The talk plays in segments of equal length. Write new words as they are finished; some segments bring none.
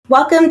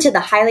Welcome to the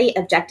Highly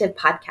Objective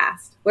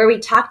Podcast, where we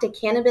talk to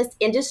cannabis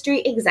industry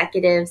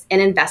executives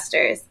and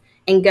investors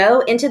and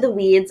go into the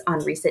weeds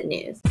on recent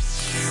news.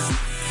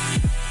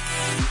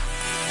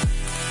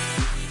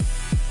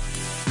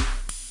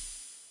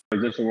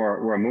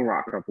 We're a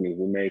moonrock company.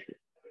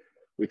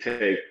 We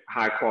take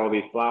high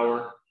quality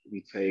flower.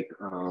 We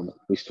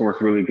source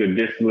really good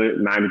distillate,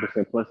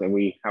 90% plus, and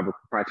we have a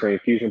proprietary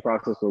infusion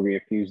process where we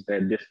infuse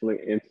that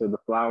distillate into the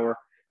flower.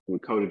 We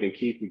coat it in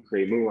kief. We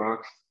create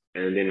moonrocks,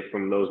 and then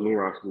from those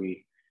moonrocks,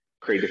 we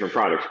create different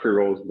products: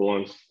 pre-rolls,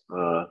 blunts,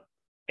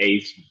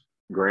 eighths,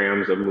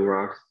 grams of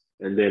moonrocks.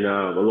 And then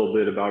a little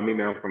bit about me.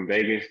 Now I'm from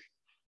Vegas.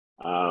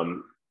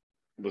 Was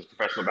a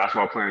professional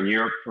basketball player in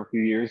Europe for a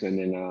few years, and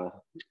then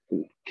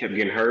kept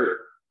getting hurt,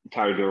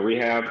 tired of doing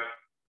rehab,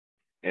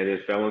 and then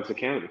fell into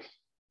cannabis.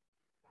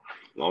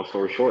 Long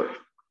story short.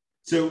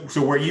 So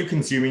were you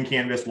consuming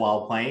cannabis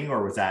while playing,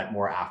 or was that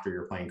more after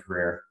your playing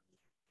career?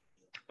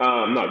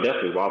 No,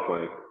 definitely while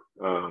playing.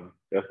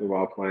 Definitely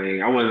while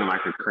playing. I wasn't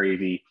like a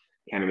crazy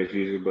cannabis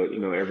user, but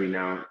every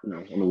now,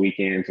 on the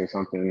weekends or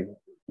something,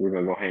 we're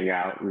gonna go hang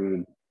out.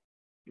 We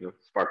would,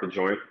 spark a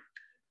joint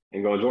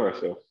and go enjoy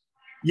ourselves.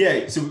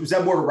 Yeah. So was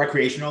that more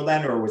recreational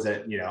then, or was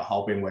it,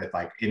 helping with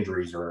like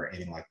injuries or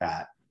anything like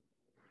that?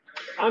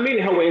 I mean,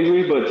 it helped with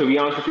injuries, but to be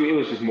honest with you, it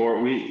was just more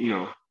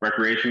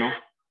recreational.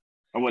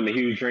 I wasn't a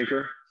huge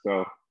drinker,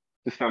 so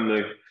just something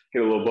to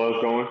get a little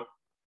buzz going.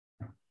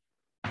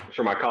 I'm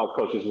sure my college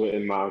coaches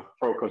and my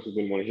pro coaches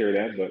didn't want to hear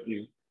that, but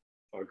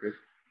all good.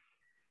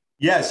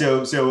 Yeah.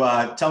 So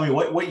tell me,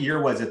 what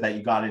year was it that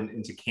you got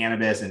into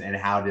cannabis, and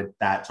how did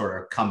that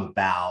sort of come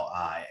about?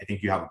 I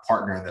think you have a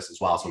partner in this as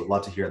well, so we'd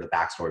love to hear the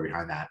backstory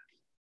behind that.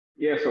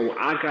 Yeah, so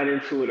I got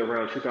into it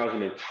around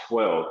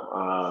 2012.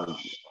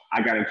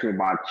 I got into it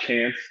by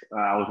chance.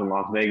 I was in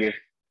Las Vegas.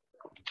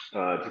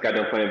 Just got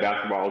done playing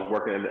basketball. I was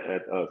working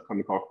at a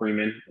company called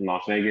Freeman in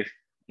Las Vegas,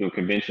 doing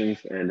conventions,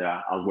 and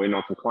I was waiting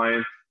on some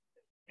clients.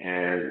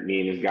 And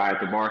me and this guy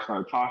at the bar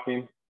started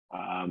talking,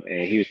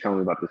 and he was telling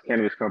me about this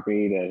cannabis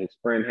company that his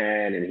friend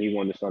had, and he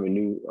wanted to start a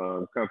new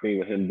company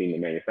with him being the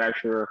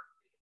manufacturer.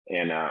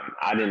 And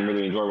I didn't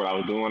really enjoy what I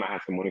was doing. I had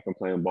some money from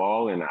playing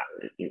ball, and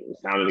it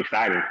sounded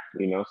exciting,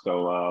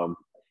 So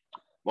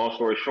long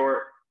story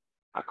short,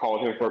 I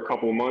called him for a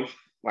couple of months,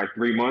 like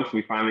 3 months.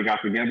 We finally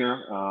got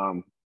together.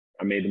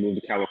 I made the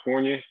move to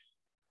California,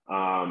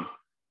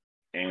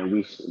 and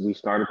we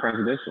started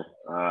Presidential.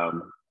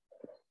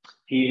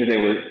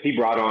 He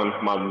brought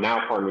on my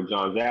now partner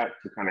John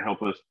Zapp to kind of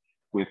help us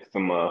with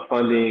some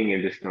funding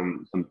and just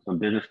some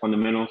business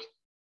fundamentals.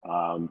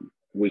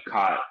 We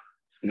caught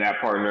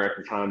that partner at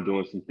the time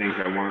doing some things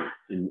that weren't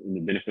in the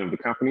benefit of the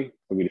company,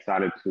 so we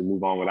decided to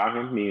move on without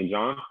him, me and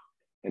John,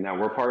 and now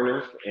we're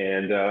partners.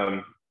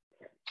 And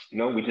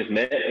we just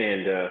met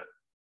and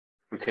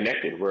we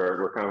connected.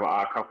 We're kind of an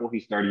odd couple.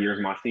 He's 30 years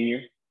my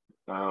senior,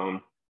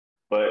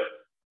 but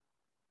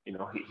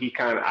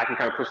I can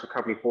kind of push the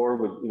company forward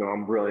with,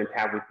 I'm really in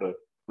tap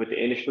with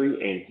the industry,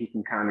 and he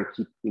can kind of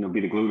keep, be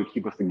the glue to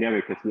keep us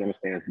together because he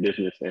understands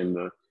business and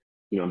the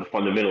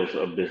fundamentals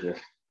of business.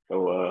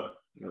 So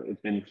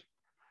it's been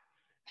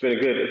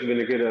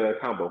a good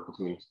combo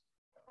between us.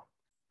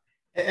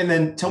 And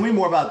then tell me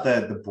more about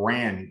the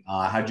brand.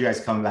 How did you guys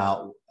come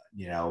about,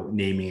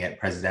 naming it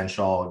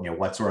Presidential?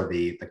 What sort of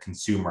the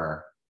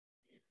consumer?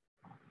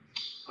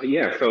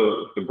 Yeah,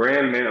 so the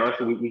brand, man,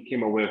 honestly, we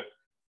came up with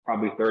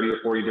probably 30 or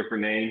 40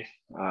 different names.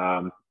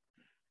 My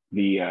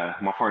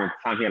partner at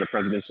the time, he had a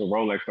Presidential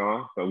Rolex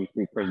on, so we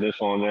threw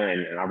Presidential on there,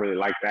 and I really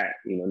like that.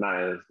 Not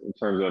as in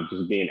terms of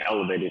just being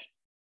elevated,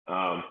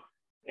 and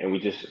we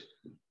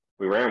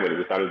ran with it.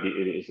 We thought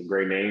it's a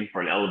great name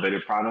for an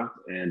elevated product,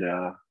 and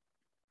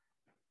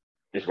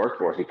it's worked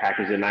for us. We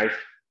packaged it nice,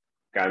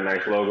 got a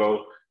nice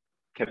logo,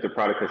 kept the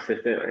product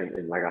consistent,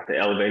 and like I said,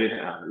 elevated.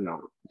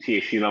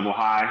 THC level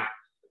high,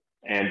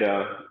 and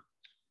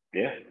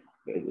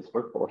it's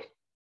worked for us.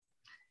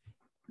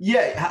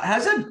 Yeah, how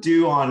does that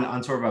do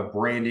on sort of a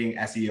branding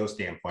SEO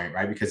standpoint,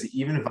 right? Because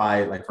even if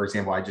I, like, for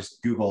example, I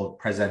just Googled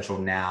Presidential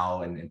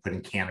now and put in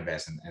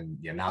cannabis, and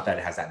not that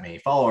it has that many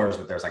followers,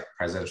 but there's like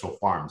Presidential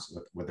Farms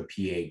with a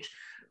PH.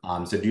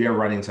 So do you ever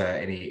run into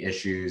any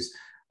issues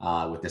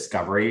with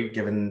discovery,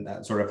 given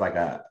that sort of like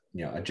a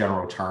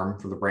general term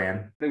for the brand?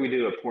 I think we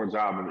do a poor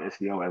job in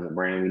SEO as a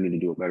brand. We need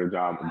to do a better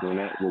job of doing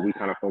that. What we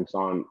kind of focus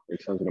on in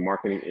terms of the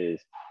marketing is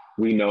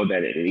we know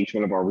that in each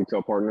one of our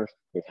retail partners,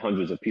 there's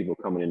hundreds of people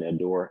coming in that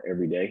door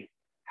every day.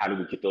 How do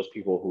we get those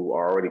people who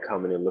are already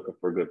coming in looking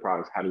for good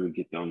products? How do we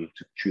get them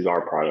to choose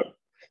our product,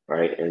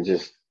 right? And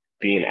just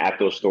being at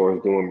those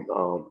stores, doing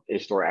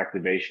in-store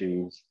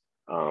activations,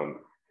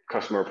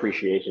 customer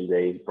appreciation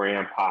days,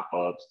 brand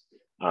pop-ups.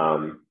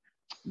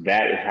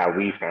 That is how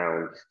we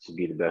found to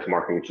be the best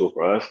marketing tool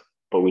for us.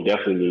 But we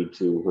definitely need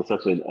to, with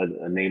such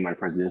a name like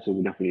Presidential,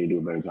 we definitely need to do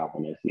a better job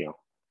on SEO.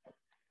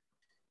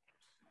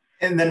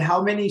 And then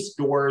how many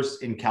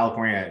stores in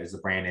California is the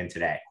brand in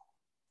today?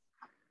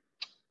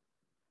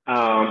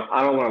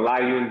 I don't want to lie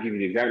to you and give you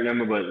the exact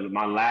number, but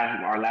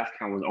our last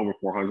count was over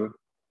 400,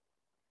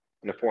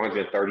 in the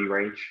 430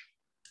 range.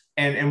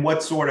 And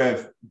what's sort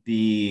of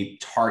the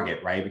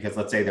target, right? Because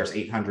let's say there's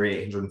 800,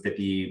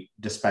 850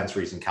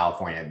 dispensaries in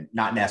California,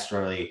 not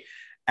necessarily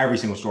every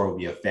single store will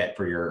be a fit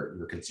for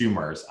your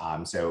consumers.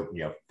 So,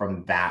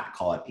 from that,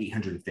 call it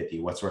 850,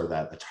 what's sort of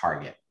the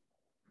target?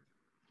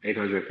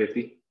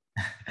 850.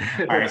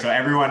 All right. So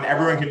everyone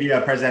can be a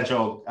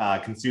presidential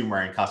consumer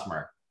and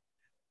customer.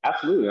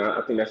 Absolutely.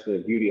 I think that's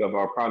the beauty of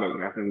our product.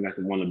 And I think that's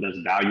one of the best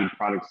valued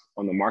products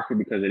on the market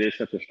because it is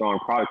such a strong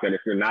product that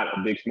if you're not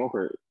a big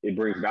smoker, it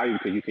brings value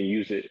because you can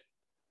use it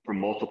for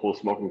multiple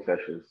smoking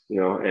sessions,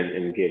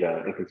 and get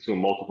and consume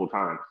multiple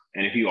times.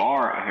 And if you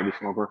are a heavy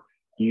smoker,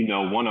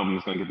 one of them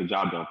is going to get the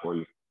job done for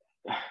you.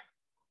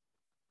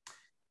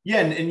 Yeah,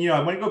 and I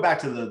want to go back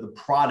to the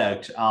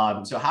product.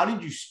 So how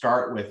did you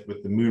start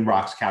with the Moon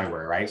Rocks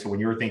category, right? So when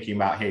you were thinking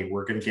about, hey,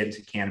 we're going to get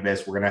into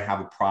cannabis, we're going to have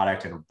a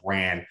product and a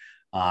brand,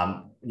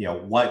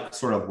 what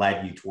sort of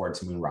led you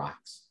towards Moon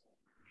Rocks?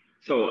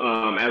 So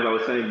as I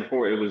was saying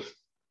before, it was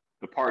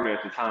the partner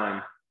at the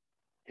time.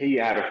 He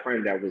had a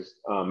friend that was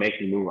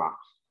making Moon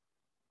Rocks,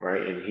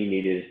 right? And he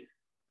needed,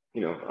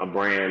 a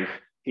brand.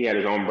 He had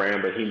his own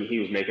brand, but he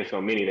was making so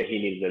many that he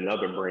needed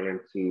another brand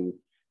to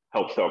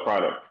help sell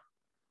product.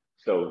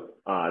 So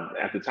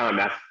at the time,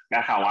 that's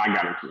how I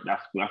got into it.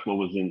 That's what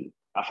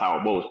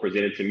was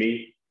presented to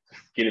me to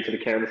get into the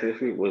cannabis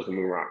industry was the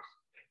Moon Rocks.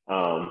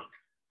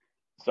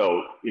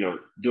 So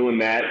doing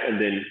that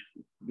and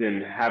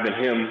then having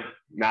him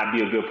not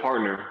be a good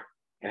partner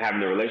and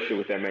having a relationship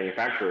with that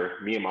manufacturer,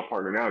 me and my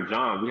partner now,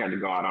 John, we had to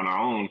go out on our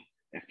own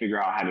and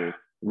figure out how to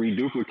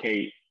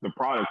reduplicate the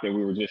product that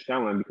we were just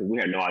selling because we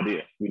had no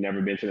idea. We'd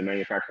never been to the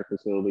manufacturing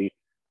facility.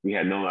 We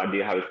had no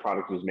idea how this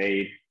product was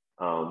made.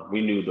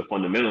 We knew the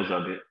fundamentals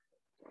of it.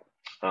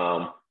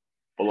 But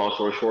long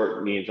story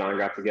short, me and John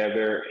got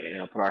together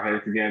and put our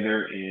heads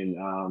together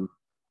and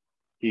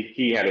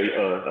he had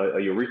a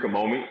eureka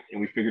moment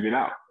and we figured it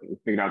out. We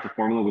figured out the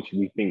formula, which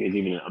we think is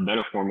even a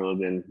better formula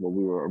than what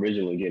we were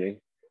originally getting,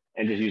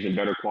 and just using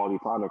better quality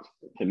products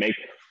to make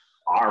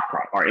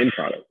our end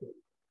product.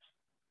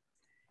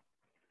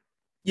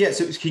 Yeah,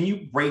 so can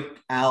you break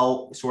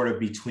out sort of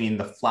between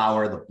the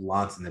flower, the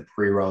blunts, and the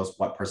pre-rolls,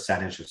 what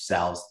percentage of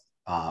sales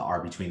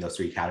are between those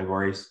three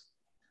categories?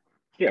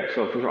 Yeah,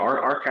 so for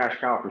our cash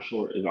cow for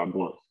sure is our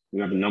blunts. We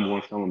have the number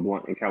one selling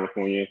blunt in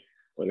California,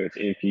 whether it's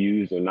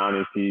infused or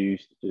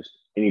non-infused, just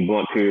any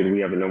blunt period, we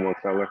have the number one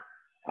seller.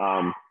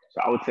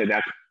 So I would say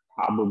that's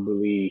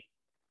probably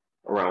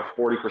around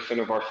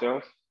 40% of our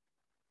sales,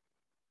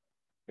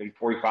 maybe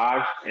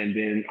 45. And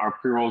then our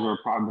pre-rolls are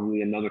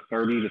probably another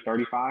 30 to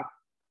 35.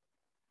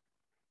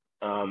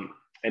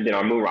 And then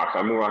our Moon Rocks.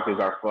 Our Moon Rock is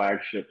our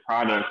flagship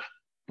product,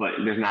 but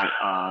there's not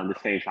the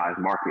same size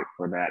market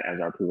for that as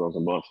our pre-rolls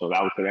and blunts. So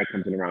I would say that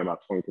comes in around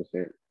about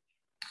 20%.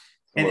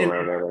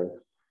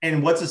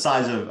 And what's the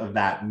size of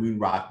that Moon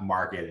Rock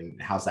market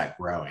and how's that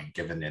growing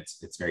given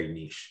it's very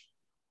niche?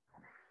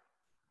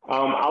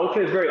 I would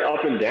say it's very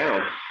up and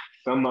down.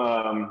 Some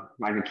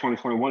like in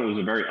 2021, it was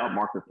a very up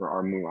market for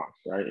our Moon Rocks,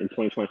 right? In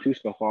 2022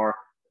 so far,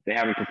 they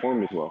haven't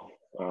performed as well.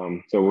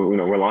 So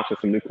we're launching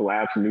some new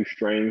collabs, some new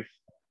strains,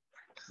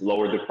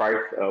 lowered the price.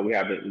 We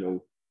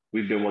haven't,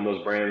 we've been one of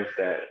those brands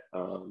that,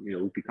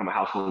 we've become a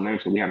household name,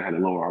 so we haven't had to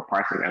lower our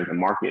pricing as the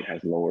market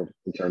has lowered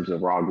in terms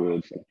of raw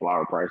goods and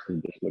flower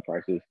prices, distillate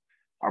prices.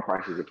 Our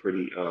prices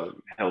are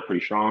held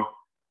pretty strong.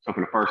 So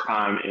for the first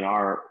time in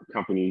our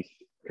company's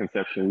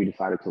conception, we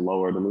decided to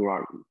lower the Moon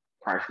Rock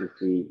prices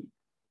to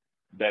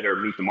better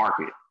meet the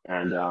market.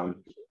 And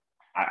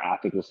I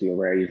think we'll see a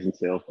raise in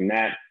sales from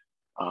that.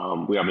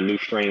 We have a new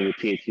strain with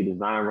THC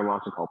design we're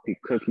launching called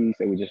Peak Cookies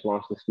that we just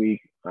launched this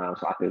week. So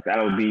I think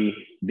that'll be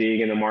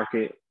big in the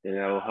market and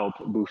that'll help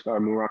boost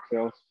our Moon Rock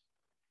sales.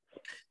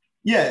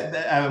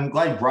 Yeah, I'm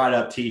glad you brought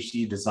up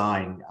THC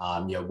design.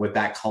 With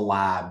that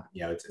collab,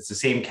 it's the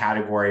same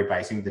category, but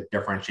I think the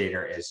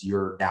differentiator is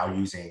you're now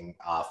using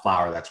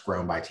flower that's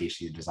grown by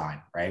THC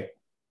design, right?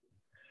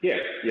 Yeah,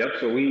 yep.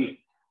 So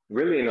we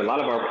really, in a lot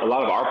of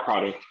our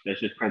products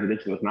that's just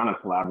presidential, it's not a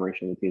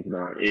collaboration with THC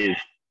design, is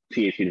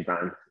THC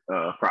design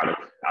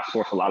products. I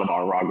source a lot of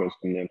our raw goods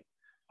from them,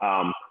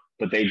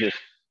 but they just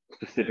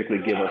specifically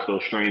give us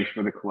those strains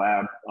for the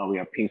collab. We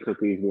have Pink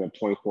Cookies, we have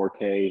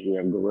 24K, we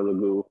have Gorilla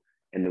Glue,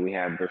 and then we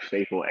have their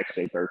staple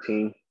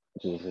XJ13,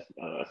 which is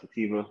a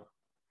sativa.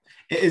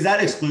 Is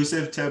that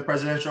exclusive to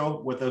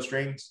presidential with those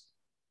strains?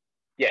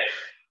 Yes.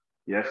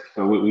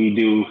 So we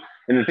do,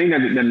 and the thing that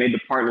made the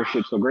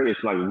partnership so great is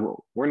like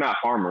we're not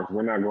farmers,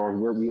 we're not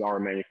growers, we are a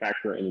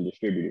manufacturer and a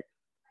distributor.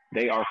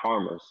 They are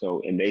farmers,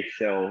 and they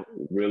sell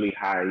really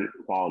high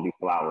quality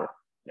flower,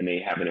 and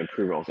they have it in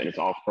pre-rolls, and it's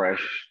all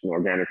fresh,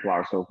 organic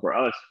flower. So for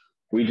us,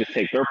 we just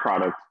take their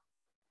product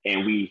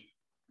and we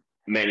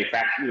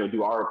manufacture,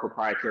 do our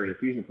proprietary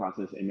infusion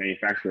process and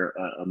manufacture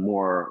a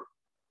more,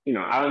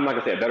 I'm not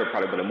gonna say a better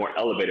product, but a more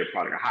elevated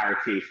product, a higher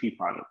THC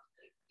product.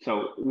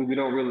 So we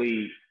don't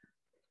really,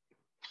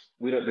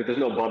 there's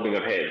no bumping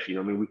of heads.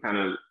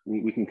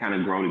 We can kind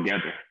of grow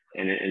together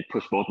and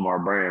push both of our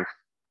brands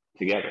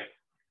together.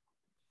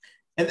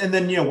 And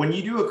then, when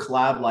you do a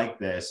collab like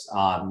this,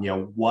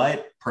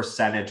 what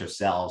percentage of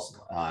sales,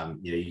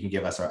 you can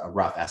give us a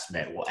rough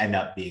estimate will end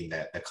up being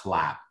the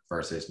collab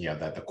versus,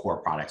 the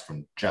core products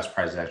from just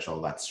Presidential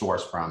that's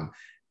sourced from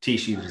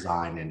T-Sheet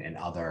Design and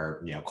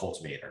other,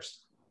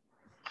 cultivators?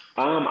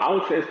 I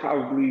would say it's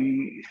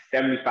probably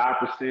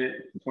 75%,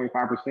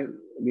 25%.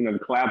 The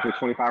collabs are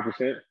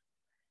 25%.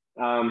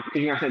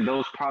 Because I said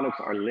those products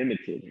are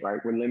limited, right?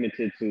 We're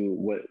limited to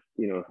what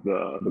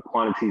the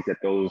quantities that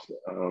those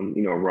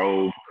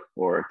Rogue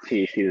or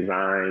THC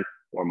Design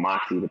or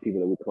Moxie, the people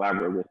that we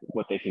collaborate with,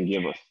 what they can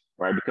give us,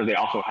 right? Because they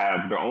also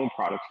have their own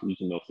products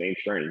using those same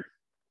strains,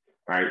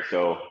 right?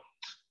 So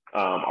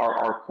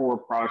our core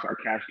products, our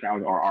cash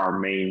cows, are our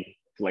main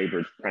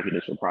flavored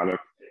presidential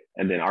product,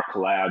 and then our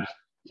collabs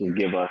just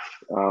give us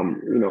a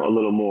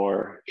little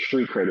more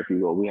street cred, if you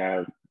will. We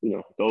have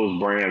those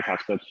brands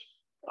have such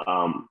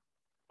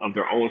of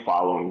their own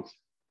followings,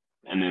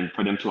 and then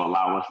for them to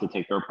allow us to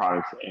take their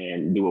products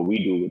and do what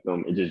we do with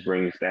them, it just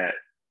brings that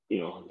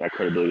that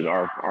credibility to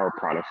our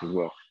products as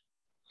well,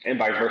 and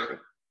vice versa.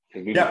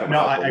 Yeah, no,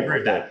 I agree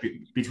with that.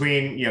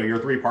 Between your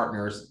three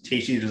partners,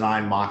 THC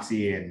Design,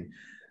 Moxie, and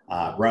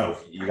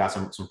Rove, you got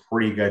some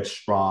pretty good,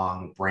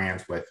 strong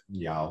brands with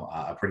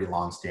a pretty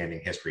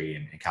long-standing history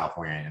in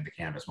California and the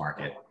cannabis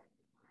market.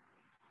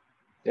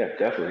 Yeah,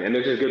 definitely, and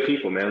they're just good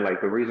people, man.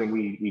 Like the reason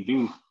we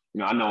do.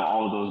 I know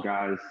all of those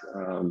guys,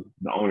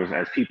 the owners,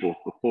 as people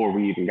before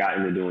we even got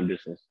into doing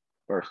business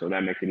first. So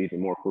that makes it even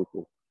more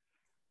fruitful.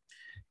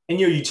 And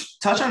you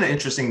touched on an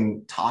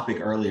interesting topic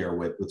earlier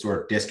with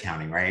sort of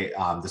discounting, right?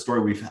 The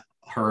story we've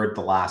heard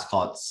the last,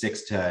 call it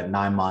 6 to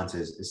 9 months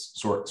is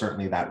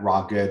certainly that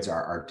raw goods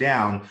are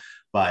down,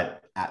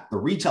 but at the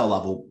retail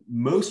level,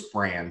 most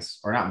brands,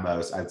 or not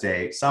most, I'd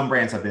say some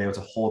brands have been able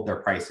to hold their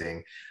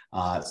pricing.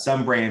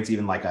 Some brands,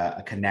 even like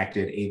a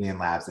Connected Alien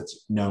Labs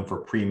that's known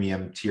for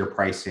premium tier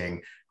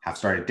pricing, have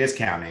started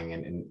discounting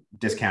and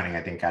discounting,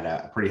 I think, at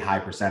a pretty high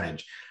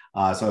percentage.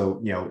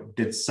 So,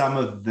 did some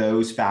of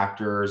those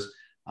factors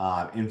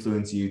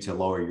influence you to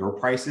lower your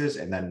prices?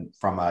 And then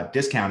from a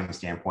discounting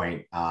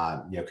standpoint,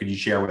 could you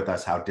share with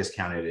us how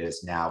discounted it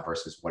is now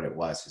versus what it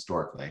was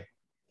historically?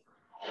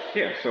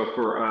 Yeah, so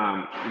for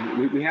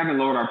we haven't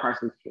lowered our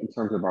prices in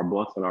terms of our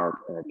blunts and our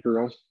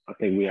pre-rolls. I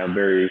think we have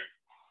very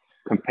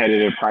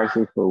competitive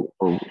pricing for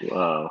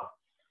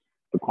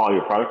the quality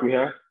of product we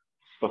have.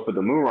 But for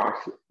the moon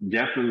rocks,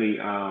 definitely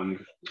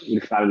we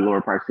decided to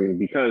lower pricing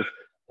because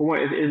for one,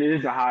 it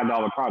is a high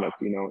dollar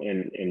product, and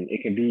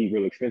it can be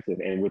really expensive.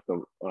 And with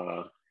the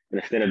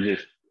instead of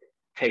just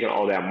taking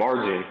all that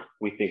margin,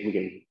 we think we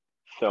can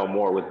sell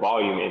more with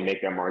volume and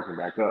make that margin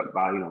back up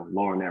by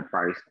lowering that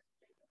price,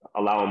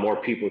 allowing more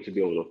people to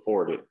be able to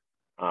afford it.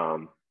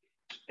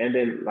 And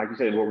then, like you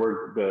said,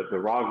 the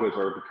raw goods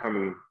are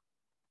becoming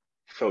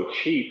so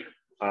cheap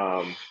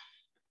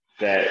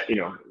that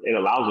it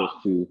allows us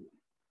to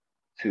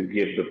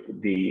give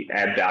the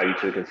add value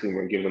to the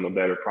consumer and give them a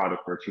better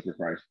product for a cheaper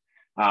price.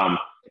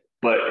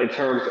 But in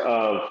terms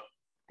of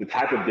the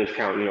type of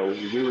discount,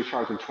 we were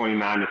charging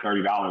 $29 to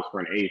 $30 for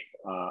an eighth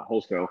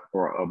wholesale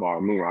of our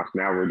moon rocks.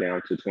 Now we're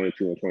down to $22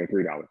 and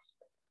 $23.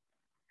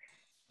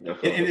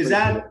 And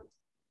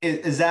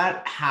is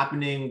that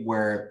happening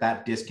where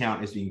that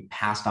discount is being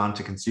passed on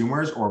to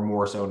consumers, or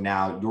more so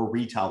now your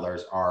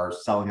retailers are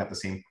selling at the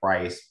same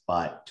price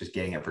but just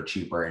getting it for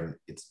cheaper and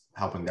it's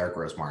helping their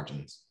gross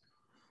margins?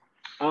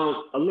 A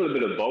little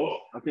bit of both.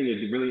 I think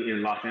it really,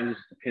 in Los Angeles,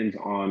 depends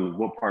on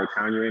what part of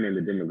town you're in and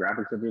the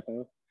demographics of your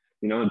town.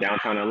 In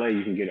downtown LA,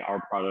 you can get our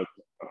product,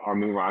 our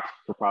moon rocks,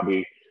 for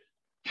probably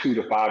 $2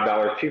 to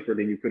 $5 cheaper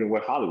than you could in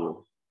West Hollywood.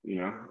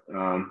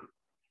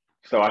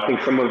 So I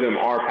think some of them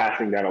are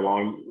passing that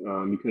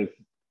along because,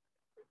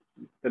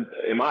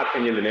 in my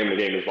opinion, the name of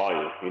the game is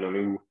volume.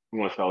 We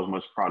want to sell as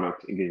much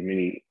product and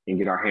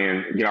get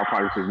our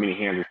products to as many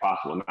hands as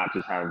possible, and not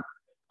just have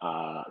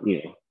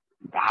the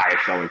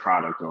highest selling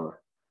product or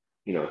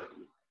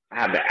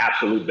have the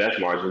absolute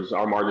best margins.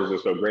 Our margins are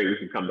so great, we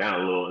can come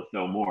down a little and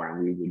sell more,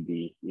 and we would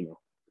be,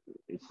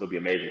 it'd still be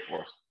amazing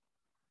for us.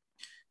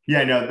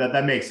 Yeah, no,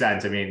 that makes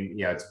sense. I mean,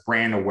 it's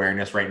brand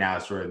awareness right now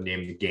is sort of the name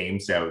of the game,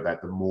 so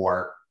that the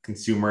more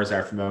consumers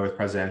are familiar with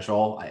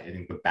Presidential, I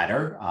think the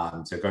better.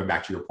 So going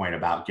back to your point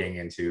about getting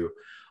into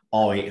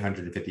all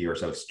 850 or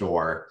so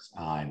stores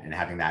and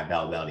having that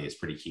availability is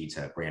pretty key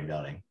to brand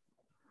building.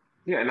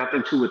 Yeah, and I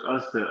think too with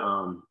us that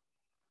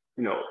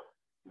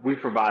we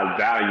provide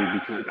value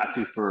because I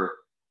think for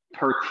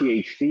per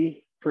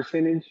THC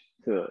percentage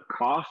to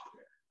cost,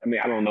 I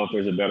mean, I don't know if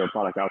there's a better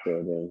product out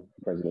there than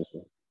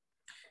Presidential.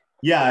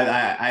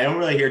 Yeah, I don't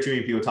really hear too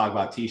many people talk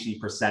about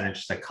THC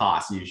percentage to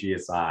cost. Usually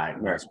it's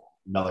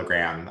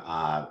milligram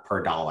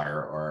per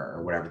dollar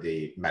or whatever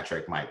the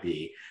metric might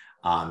be.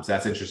 So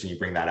that's interesting you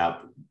bring that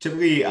up.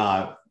 Typically,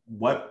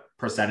 what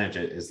percentage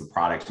is the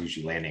product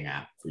usually landing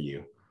at for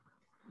you?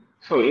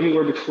 So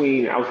anywhere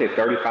between, I would say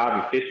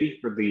 35 and 50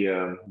 for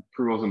the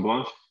pre-rolls and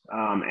blunts.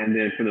 And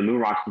then for the moon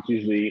rocks, it's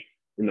usually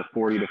in the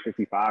 40 to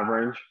 55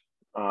 range.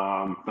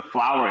 The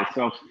flower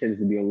itself tends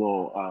to be a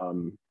little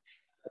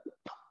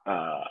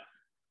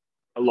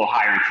a little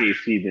higher in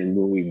THC than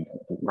when we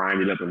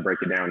grind it up and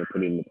break it down and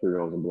put it in the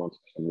pre-rolls and blunts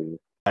for some reason.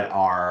 What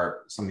are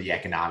some of the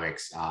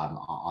economics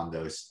on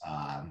those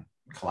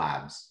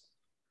collabs?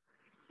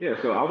 Yeah,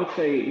 so I would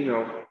say,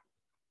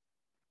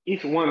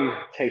 each one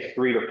takes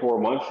 3 to 4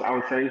 months, I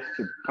would say,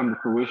 to come to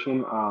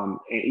fruition. And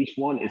each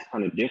one is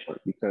kind of different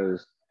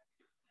because,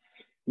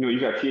 you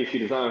got THC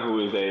Design,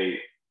 who is a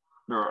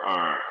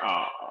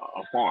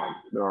farm.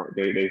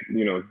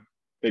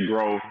 They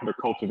grow, they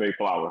cultivate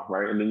flower,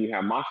 right? And then you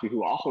have Moxie,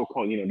 who also,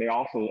 they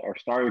also are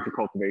starting to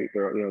cultivate.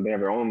 They have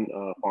their own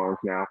farms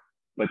now,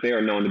 but they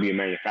are known to be a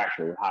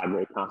manufacturer with high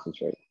grade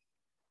concentrate.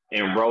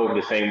 And Rove,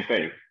 the same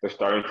thing. They're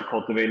starting to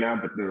cultivate now,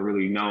 but they're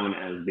really known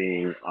as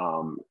being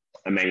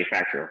a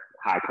manufacturer,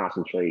 high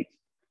concentrates,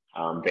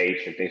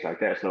 vapes, and things like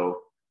that.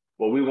 So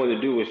what we want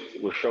to do is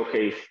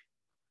showcase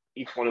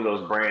each one of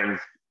those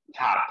brands'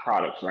 top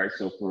products, right?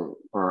 So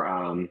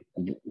for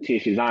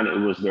THC Design, it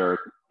was their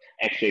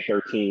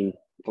XJ13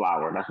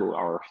 flower. That's what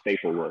our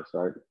staple was,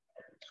 right?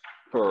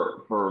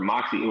 For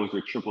Moxie, it was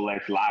their Triple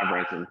X live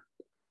resin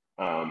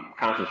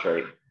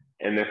concentrate.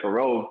 And then for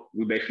Rove,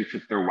 we basically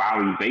took their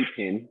Wowie vape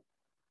pen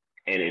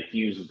and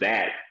infused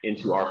that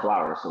into our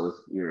flower. So it's,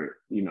 you're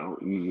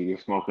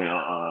smoking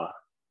a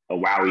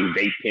Wowie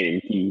vape pen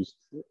infused,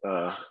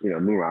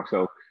 Moonrock.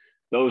 So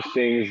those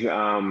things,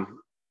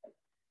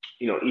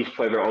 each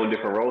play their own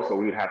different roles. So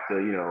we would have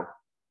to,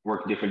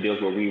 work different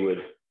deals where we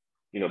would,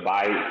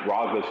 buy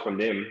raw goods from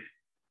them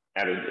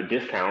at a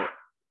discount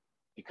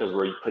because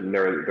we're putting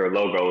their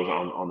logos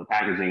on the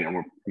packaging and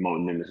we're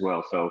promoting them as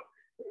well. So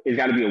it's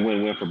got to be a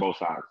win-win for both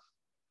sides.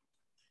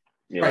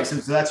 Yeah. Right. So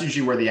that's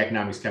usually where the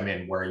economics come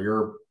in, where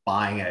you're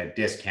buying at a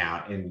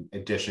discount in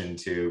addition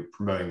to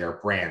promoting their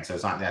brand. So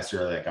it's not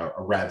necessarily like a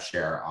rev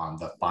share on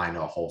the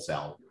final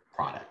wholesale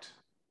product.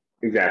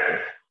 Exactly.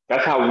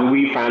 That's how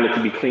we found it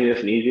to be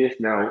cleanest and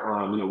easiest.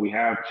 Now, we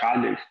have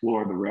tried to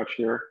explore the rev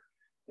share,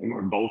 and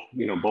we're both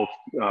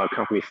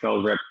companies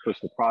sell rev push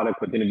the product,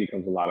 but then it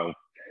becomes a lot of,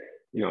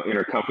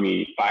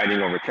 intercompany fighting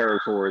over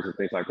territories and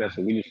things like that.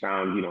 So we just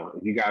found,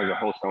 if you guys are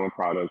wholesaling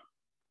product,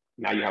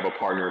 now you have a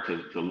partner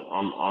to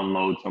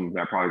unload some of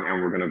that product,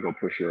 and we're going to go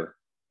push your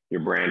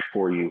brand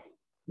for you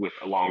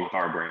along with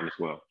our brand as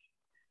well.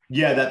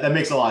 Yeah, that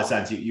makes a lot of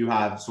sense. You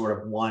have sort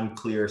of one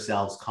clear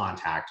sales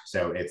contact.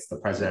 So it's the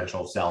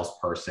presidential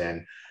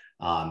salesperson.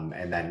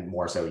 And then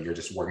more so you're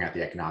just working out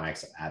the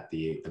economics at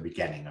the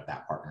beginning of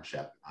that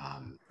partnership,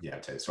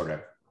 to sort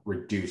of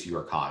reduce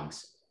your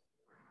COGS.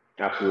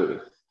 Absolutely.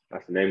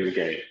 That's the name of the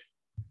game.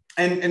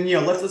 And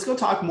let's go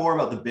talk more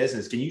about the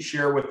business. Can you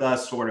share with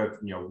us sort of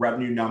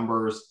revenue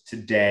numbers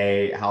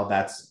today, how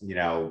that's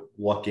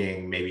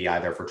looking maybe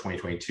either for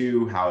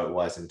 2022, how it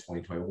was in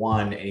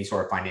 2021, any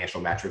sort of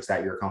financial metrics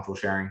that you're comfortable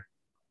sharing?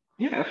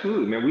 Yeah,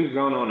 absolutely, man. We've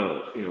gone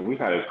on we've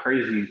had a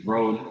crazy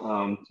road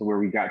to where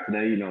we got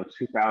today.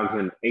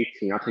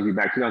 2018. I'll take you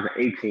back.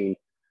 2018,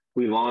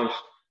 we launched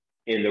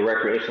in the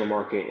recreational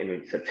market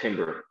in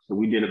September. So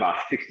we did about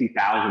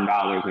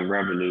 $60,000 in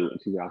revenue in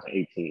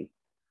 2018.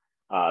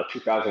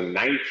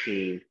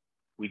 2019,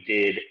 we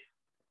did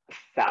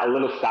a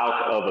little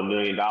south of $1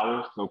 million,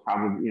 so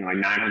probably like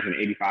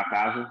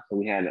 985,000. So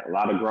we had a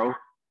lot of growth,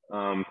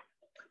 and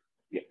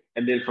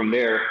then from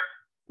there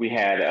we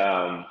had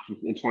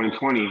in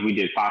 2020 we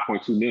did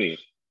 5.2 million,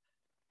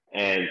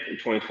 and in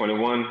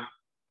 2021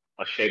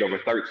 a shade over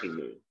 13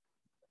 million.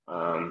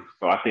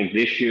 So I think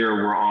this year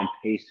we're on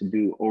pace to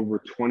do over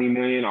 20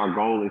 million. Our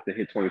goal is to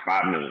hit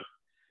 25 million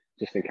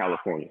just in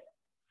California.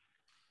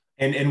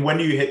 And when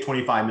do you hit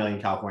 25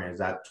 million California? Is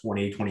that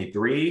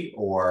 2023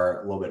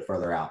 or a little bit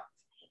further out?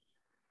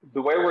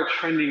 The way we're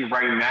trending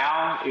right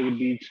now, it would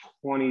be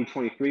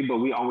 2023, but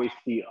we always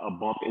see a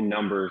bump in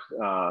numbers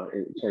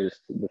in terms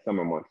of the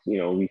summer months.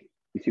 We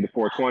see the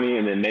 420,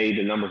 and then May,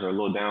 the numbers are a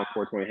little down,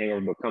 420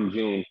 hangover, but come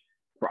June,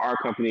 for our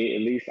company,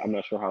 at least, I'm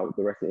not sure how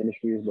the rest of the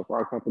industry is, but for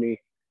our company,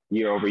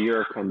 year over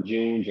year, come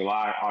June,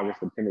 July, August,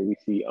 September, we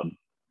see a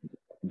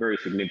very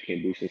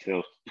significant boost in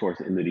sales towards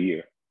the end of the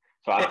year.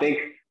 So I think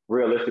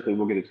realistically,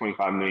 we'll get to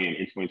 25 million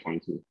in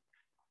 2022.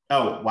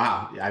 Oh,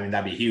 wow. I mean,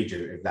 that'd be huge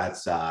if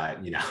that's,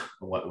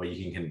 what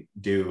you can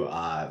do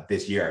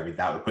this year. I mean,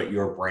 that would put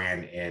your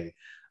brand in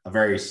a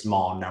very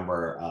small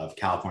number of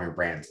California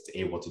brands that's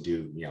able to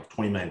do,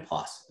 20 million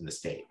plus in the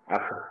state.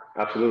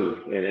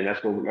 Absolutely. And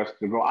that's the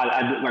goal.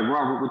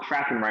 We're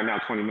tracking right now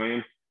 20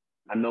 million.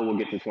 I know we'll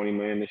get to 20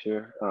 million this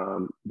year.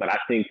 But I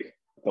think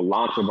the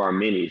launch of our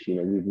minis,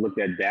 we've looked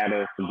at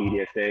data from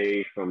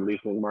BDSA, from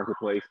Lethal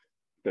Marketplace,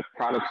 the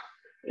products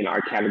in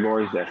our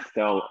categories that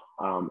sell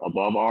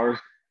above ours,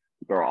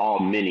 they're all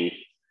mini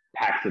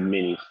packs of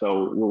minis.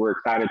 So we're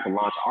excited to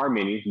launch our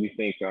minis. We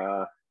think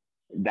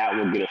that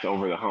will get us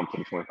over the hump to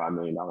the $25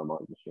 million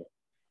mark this year.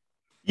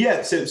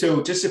 Yeah.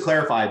 So just to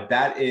clarify,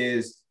 that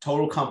is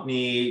total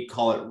company,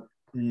 call it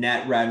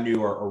net revenue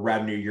or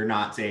revenue. You're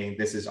not saying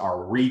this is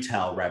our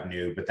retail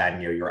revenue, but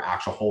then your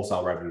actual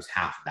wholesale revenue is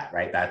half of that,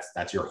 right?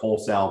 That's your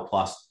wholesale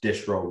plus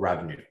distro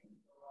revenue.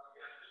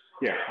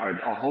 Yeah,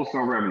 our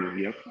wholesale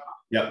revenue. Yep.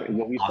 Yep.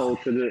 What we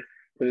sold to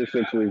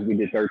essentially, we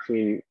did a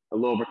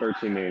little over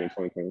 13 million in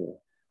 2021.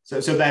 So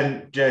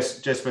then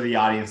just for the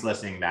audience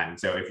listening then,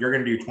 so if you're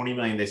going to do 20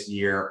 million this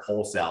year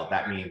wholesale,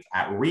 that means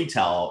at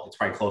retail, it's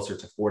probably closer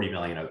to 40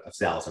 million of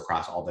sales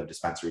across all the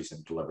dispensaries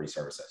and delivery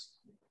services.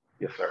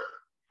 Yes, sir.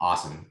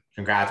 Awesome.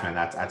 Congrats, man.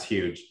 That's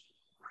huge.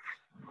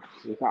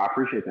 I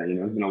appreciate that.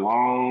 It's been a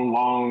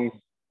long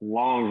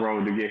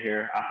road to get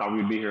here. I thought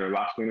we'd be here a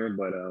lot sooner,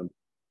 but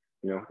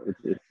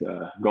it's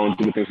going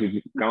through the things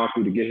we've gone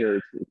through to get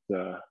here.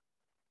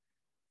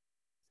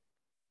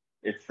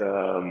 It's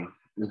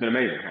been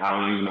amazing. I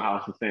don't even know how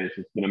else to say it.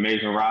 It's been an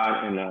amazing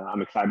ride, and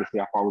I'm excited to see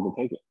how far we can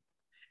take it.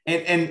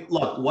 And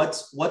look,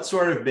 what's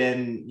sort of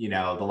been,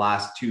 the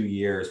last 2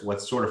 years,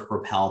 what's sort of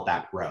propelled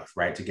that growth,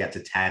 right? To get to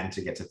 10,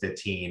 to get to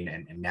 15,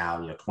 and now,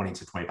 20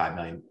 to 25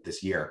 million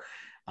this year.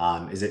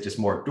 Is it just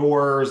more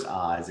doors?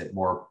 Is it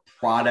more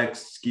product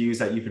SKUs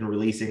that you've been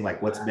releasing?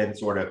 Like, what's been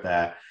sort of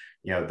the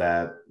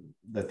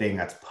thing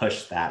that's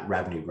pushed that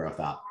revenue growth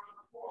up?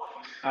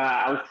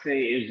 I would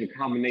say it's a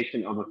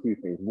combination of a few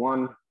things.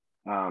 One,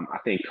 I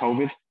think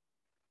COVID,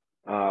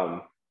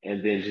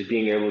 and then just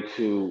being able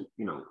to,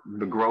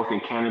 the growth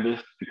in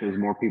cannabis, because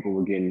more people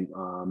were getting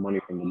money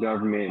from the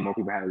government, more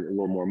people had a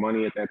little more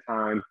money at that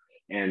time,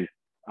 and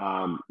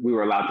we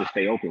were allowed to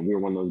stay open. We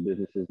were one of those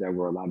businesses that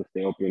were allowed to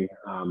stay open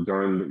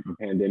during the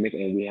pandemic,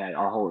 and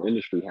our whole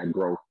industry had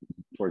growth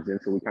towards then,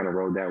 so we kind of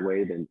rode that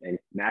wave and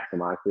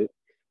maximized it.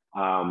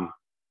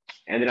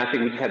 And then I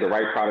think we just had the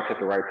right products at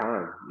the right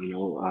time,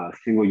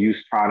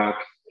 single-use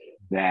products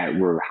that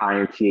were high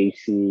in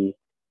THC,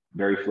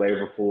 very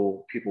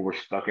flavorful. People were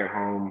stuck at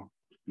home,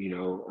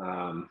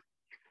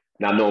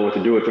 not knowing what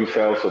to do with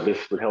themselves. So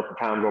this would help the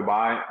time go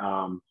by.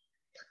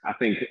 I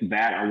think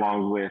that,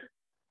 along with,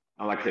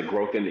 like I said,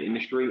 growth in the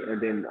industry,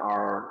 and then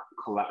our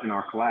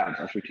collabs,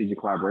 our strategic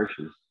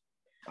collaborations.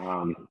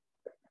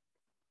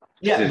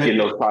 Just getting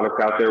those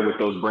products out there with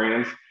those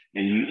brands,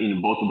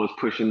 and both of us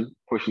pushing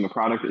the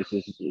product.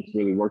 It's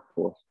really worked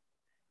for us.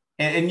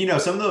 And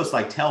some of those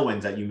like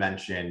tailwinds that you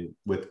mentioned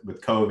with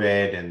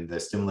COVID and the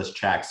stimulus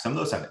checks, some of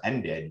those have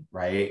ended,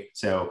 right?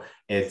 So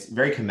it's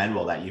very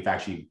commendable that you've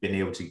actually been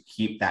able to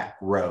keep that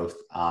growth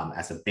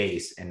as a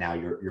base, and now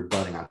you're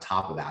building on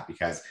top of that,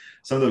 because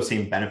some of those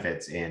same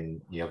benefits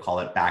in call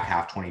it back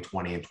half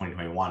 2020 and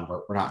 2021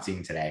 we're not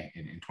seeing today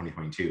in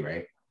 2022,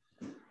 right?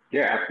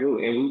 Yeah,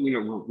 absolutely. And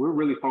we're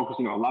really focused.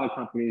 A lot of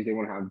companies, they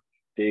want to have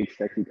big,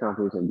 sexy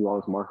companies and do all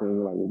this marketing.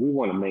 We're like, well, we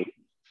want to make,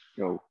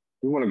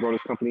 we want to grow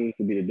this company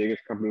to be the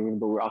biggest company,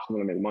 but we also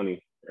want to make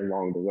money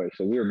along the way.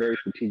 So we are very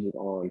strategic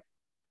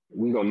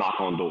we go knock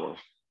on doors,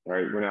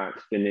 right? We're not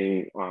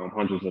spending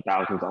hundreds of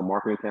thousands on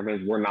marketing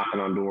campaigns. We're knocking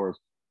on doors.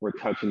 We're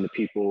touching the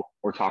people.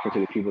 We're talking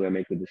to the people that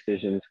make the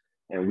decisions.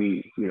 And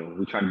we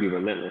try to be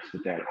relentless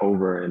with that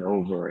over and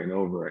over and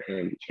over,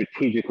 and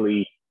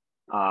strategically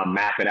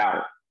map it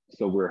out.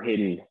 So we're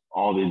hitting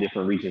all the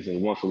different regions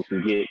in one, so we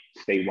can get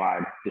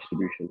statewide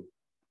distribution.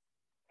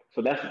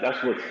 So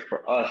that's what's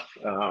for us,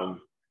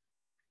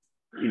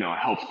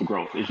 helps the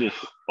growth. It's just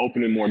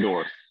opening more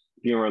doors,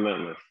 being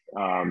relentless,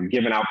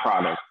 giving out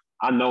product.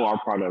 I know our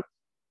product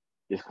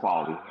is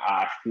quality.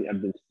 I've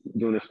been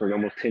doing this for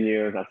almost 10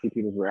 years. I see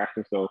people's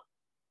reactions. So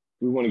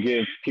we want to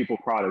give people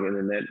product,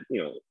 and then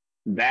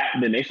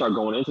then they start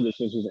going into the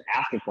centers and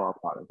asking for our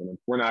product. And if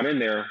we're not in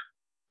there,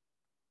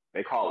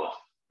 they call us.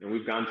 And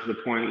we've gotten to the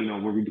point,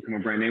 where we become a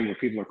brand name where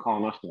people are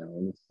calling us now.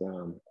 And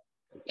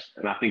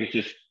and I think it's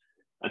just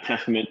a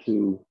testament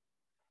to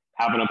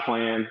having a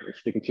plan and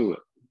sticking to it.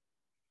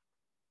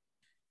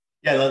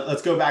 Yeah,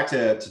 let's go back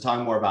to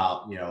talking more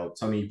about,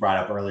 something you brought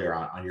up earlier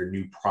on your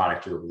new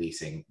product you're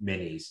releasing,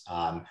 minis.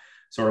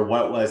 Sort of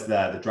what was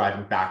the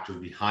driving factor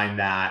behind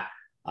that?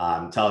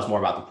 Tell us more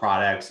about the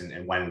products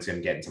and when it's going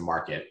to get into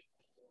market.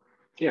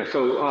 Yeah,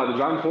 so the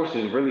driving force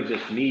is really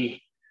just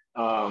me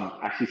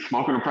actually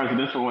smoking a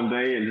presidential one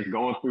day and just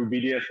going through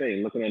BDSA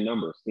and looking at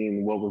numbers,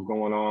 seeing what was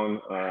going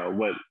on,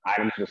 what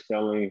items were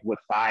selling, what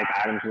size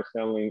items were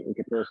selling in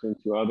comparison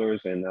to others.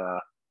 And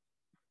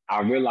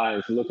I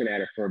realized, looking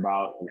at it for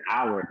about an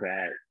hour,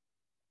 that,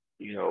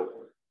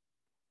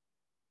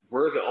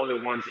 we're the only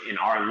ones in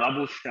our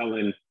level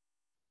selling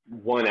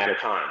one at a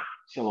time,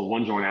 selling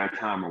one joint at a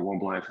time or one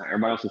blunt at a time.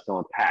 Everybody else is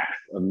selling packs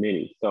of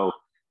minis. So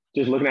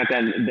just looking at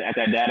that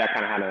data, I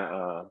kind of had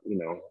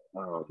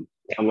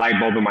a light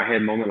bulb in my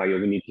head moment, like, we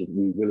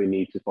really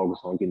need to focus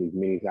on getting these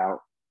minis out.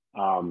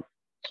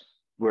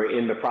 We're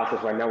in the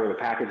process right now where the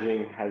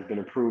packaging has been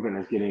approved and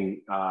is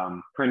getting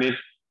printed.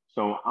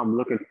 So I'm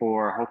looking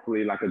for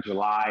hopefully like a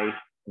July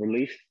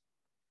release.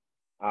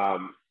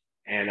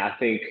 And I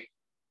think,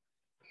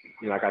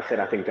 like I said,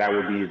 I think that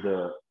would be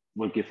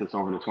what gets us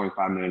over the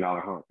 $25 million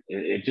hump.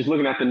 Just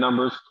looking at the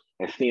numbers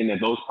and seeing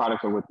that those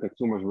products are what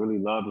consumers really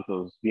love, is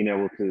those being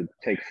able to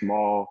take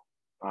small,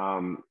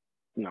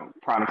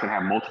 products and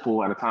have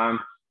multiple at a time.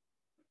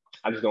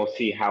 I just don't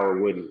see how it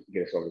wouldn't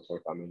get us over the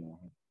 $25 million.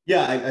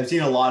 Yeah, I've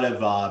seen a lot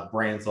of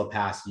brands the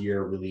past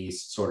year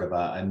release sort of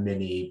a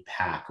mini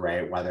pack,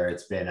 right? Whether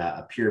it's been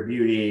a Pure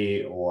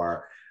Beauty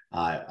or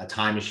a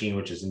Time Machine,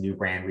 which is a new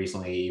brand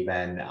recently,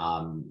 even,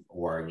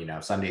 or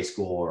Sunday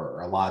School,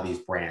 or a lot of these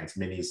brands.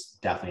 Minis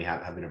definitely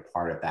have been a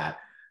part of that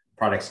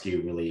product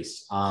SKU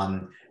release.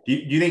 Do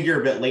you think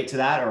you're a bit late to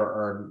that,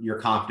 or you're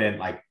confident,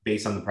 like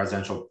based on the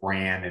presidential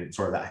brand and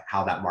sort of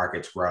how that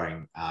market's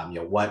growing?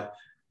 What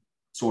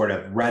sort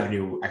of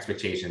revenue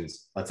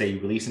expectations? Let's say you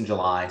release in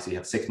July, so you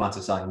have 6 months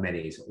of selling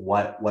minis.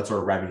 What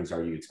sort of revenues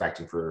are you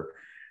expecting for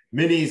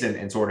minis,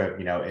 and sort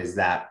of, is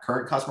that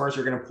current customers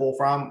you're going to pull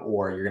from,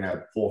 or you're going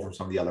to pull from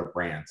some of the other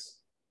brands?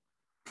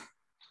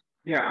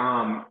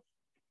 Yeah,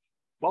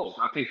 both.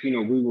 I think, we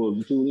will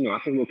do, I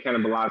think we'll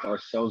cannibalize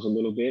ourselves a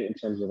little bit in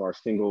terms of our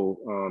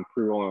single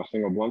pre-roll and our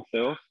single blunt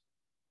sales.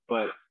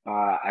 But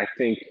I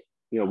think,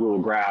 we will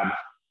grab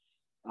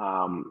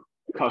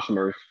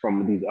customers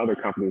from these other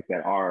companies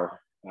that are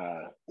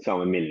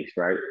selling minis,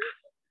 right?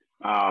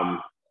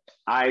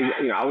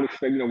 I would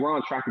expect, we're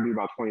on track to do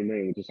about 20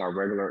 million, which is our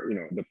regular,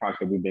 the products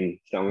that we've been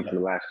selling for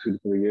the last 2 to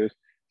 3 years.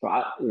 So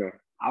I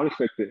would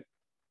expect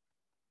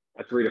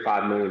a $3 to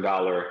 $5 million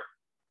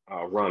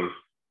run,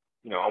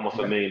 almost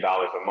 $1 million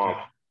a month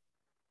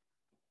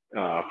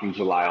from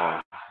July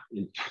on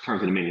in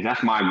terms of the minis.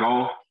 That's my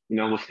goal.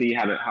 We'll see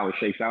how it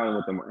shakes out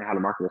and how the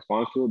market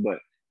responds to it. But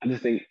I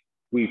just think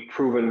we've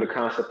proven the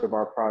concept of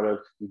our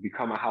product. We've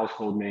become a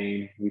household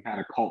name. We've had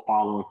a cult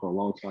following for a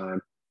long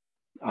time.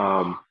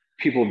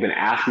 People have been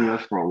asking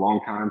us for a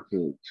long time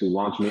to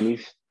launch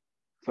minis.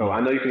 So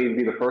I know you can either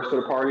be the first to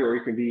the party, or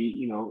you can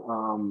be,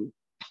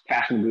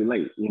 fashionably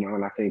late,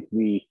 and I think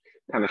we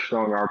kind of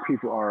strung our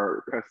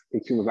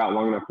consumers out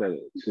long enough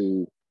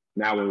to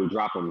now when we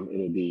drop them,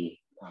 it'll be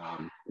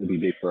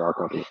big for our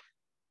company.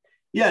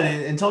 Yeah.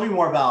 And tell me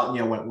more about,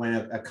 when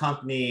a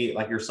company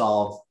like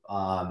yourself,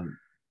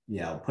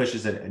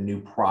 pushes a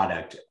new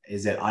product,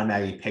 is it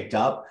automatically picked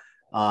up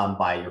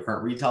by your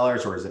current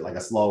retailers, or is it like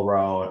a slow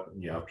roll,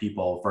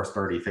 people first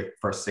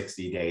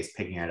 60 days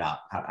picking it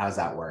up? How does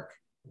that work?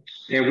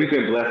 Yeah, we've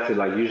been blessed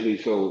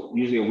to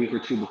usually a week or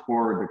two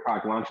before the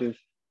product launches,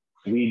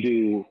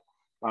 we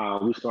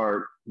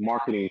start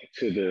marketing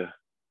to the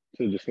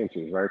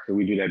dispensaries, right? So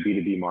we do that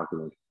B2B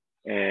marketing.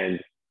 And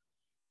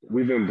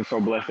we've been so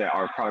blessed that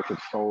our products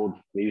have sold.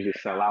 They usually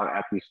sell out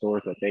at these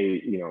stores that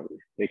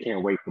they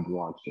can't wait for the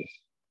launches.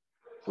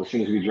 So as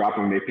soon as we drop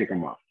them, they pick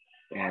them up.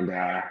 And,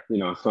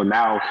 so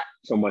now,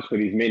 so much for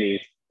these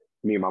minis,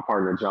 me and my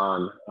partner,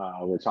 John,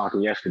 were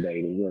talking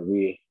yesterday.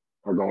 We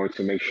are going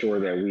to make sure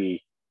that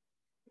we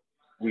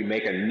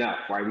make enough,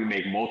 right? We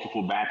make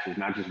multiple batches,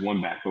 not just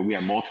one batch, but we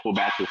have multiple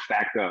batches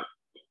stacked up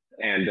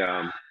and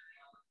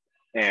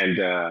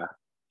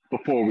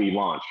before we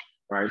launch,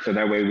 right? So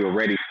that way we're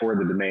ready for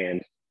the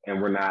demand and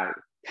we're not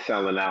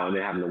selling out and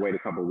then having to wait a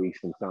couple of weeks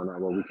and selling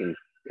out. Well, we can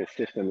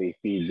consistently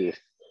feed this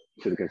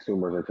to the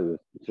consumers and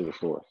to the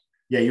stores.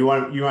 Yeah, you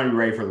want to be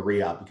ready for the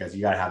re-up, because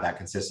you got to have that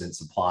consistent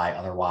supply.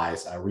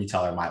 Otherwise, a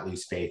retailer might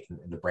lose faith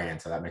in the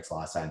brand. So that makes a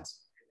lot of sense.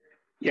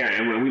 Yeah,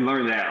 and we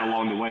learned that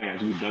along the way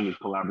as we've done these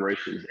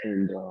collaborations,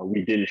 and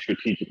we didn't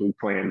strategically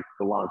plan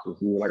the launches.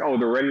 We were like, oh,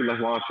 they're ready,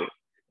 let's launch it.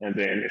 And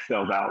then it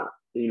sells out,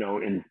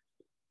 in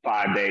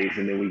 5 days,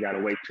 and then we got to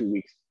wait 2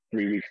 weeks,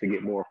 3 weeks to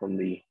get more from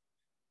the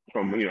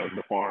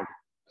farm.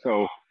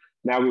 So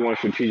now we want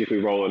to strategically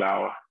roll it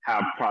out,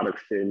 have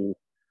products in,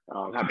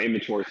 have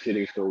inventory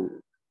sitting so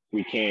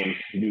we can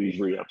do these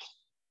re-ups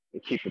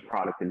and keep the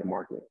product in the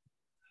market.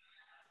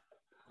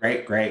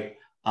 Great.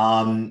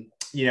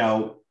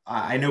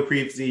 I know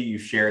previously you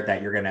shared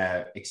that you're going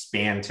to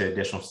expand to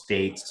additional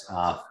states,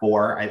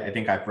 I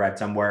think I've read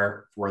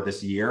somewhere, for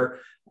this year.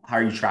 How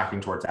are you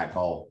tracking towards that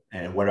goal,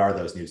 and what are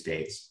those new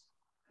states?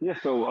 Yeah,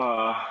 so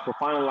we're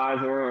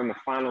finalizing. We're on the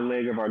final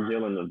leg of our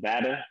deal in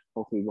Nevada.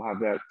 Hopefully we'll have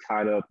that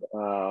tied up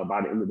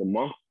by the end of the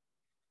month.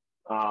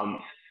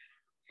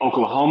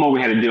 Oklahoma,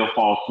 we had a deal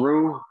fall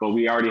through, but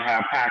we already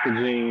have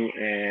packaging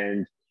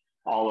and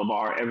all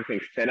of everything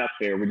set up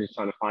there. We're just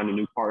trying to find a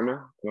new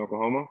partner in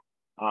Oklahoma.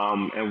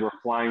 And we're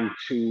flying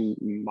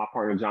my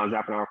partner, John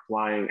Zapp, and I are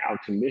flying out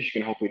to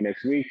Michigan, hopefully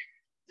next week,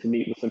 to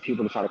meet with some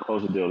people to try to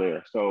close the deal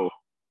there. So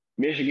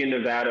Michigan,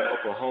 Nevada,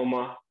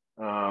 Oklahoma.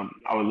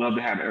 I would love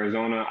to have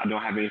Arizona. I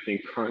don't have anything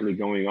currently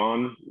going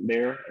on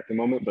there at the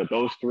moment, but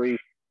those 3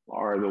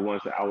 are the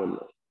ones that I would,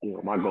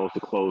 my goal is to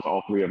close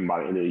all 3 of them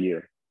by the end of the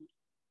year.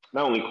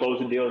 Not only close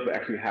the deals, but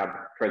actually have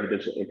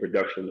presidential in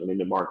production and in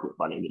the market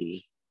by the end of the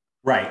year.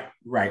 Right.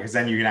 Because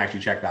then you can actually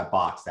check that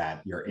box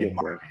that you're in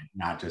market,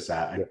 not just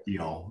a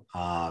deal.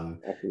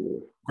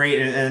 Absolutely.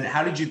 Great. And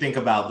how did you think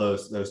about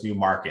those new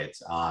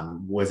markets?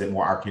 Was it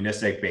more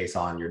opportunistic based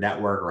on your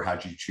network, or how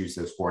did you choose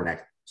those 4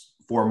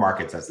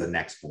 markets as the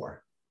next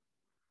 4?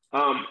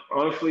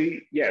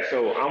 Honestly, yeah.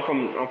 So I'm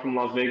from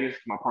Las Vegas.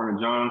 My partner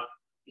John,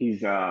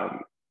 he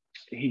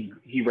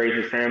raised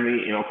his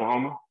family in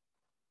Oklahoma,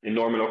 in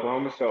Norman,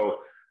 Oklahoma. So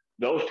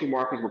those 2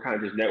 markets were kind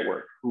of just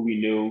network, who we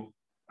knew,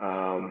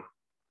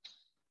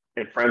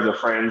 and friends of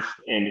friends,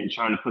 and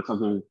trying to put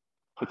something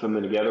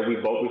together.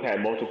 We've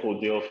had multiple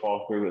deals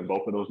fall through in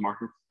both of those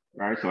markets,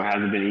 right? So it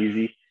hasn't been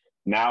easy.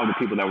 Now the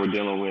people that we're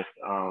dealing with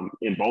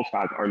in both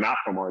sides are not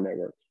from our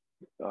network,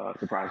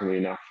 surprisingly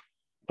enough.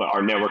 but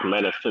our network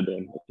led us to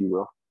them, if you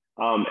will.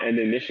 And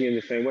then Michigan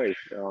the same way.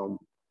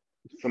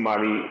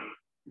 Somebody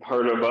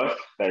heard of us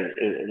that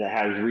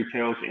has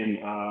retails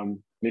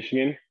in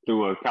Michigan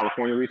through a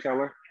California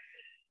retailer.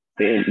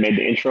 They made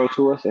the intro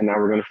to us, and now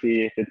we're going to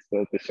see if it's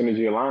the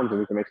synergy aligns and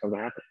we can make something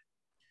happen.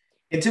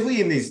 And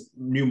typically in these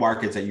new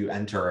markets that you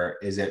enter,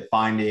 is it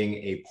finding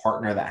a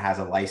partner that has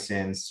a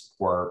license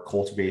for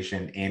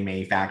cultivation and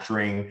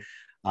manufacturing,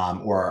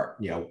 or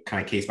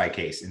kind of case by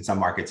case? In some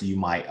markets, you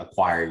might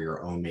acquire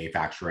your own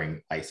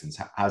manufacturing license.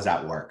 How does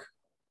that work?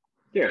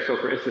 Yeah. So,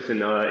 for instance, in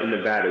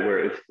Nevada, where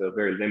it's a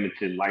very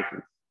limited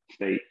license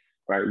state,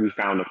 right? We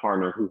found a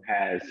partner who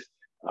has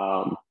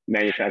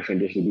manufacturing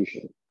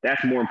distribution.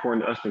 That's more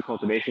important to us than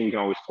cultivation. We can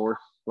always source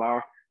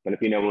flower. But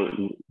if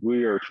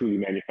we are truly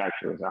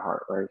manufacturers at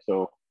heart, right?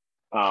 So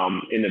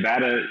in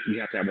Nevada, you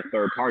have to have a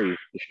third party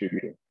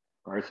distributor,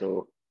 right?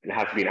 So it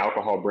has to be an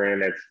alcohol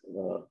brand that's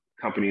a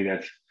company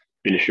that's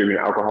been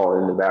distributing alcohol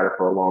in Nevada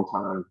for a long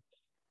time.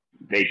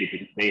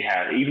 They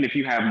have, even if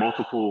you have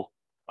multiple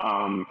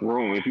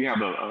room, if you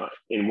have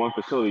in one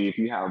facility, if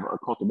you have a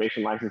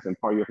cultivation license in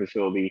part of your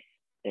facility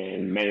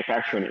and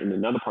manufacturing in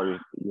another part of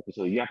your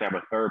facility, you have to have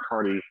a third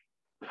party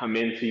come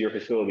into your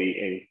facility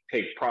and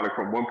take product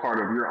from one part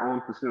of your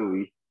own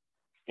facility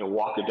and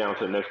walk it down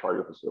to the next part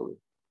of your facility.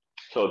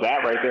 So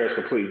that right there is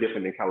completely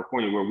different than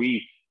California, where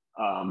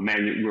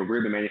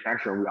we're the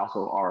manufacturer. We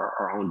also are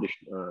our own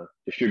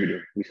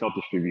distributor. We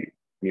self-distribute.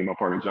 Me and my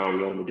partner John,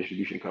 we own the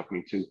distribution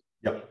company too,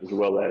 yep, as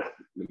well as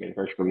the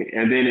manufacturing company.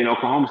 And then in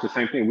Oklahoma, it's the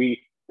same thing.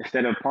 We,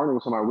 instead of partnering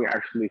with somebody, we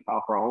actually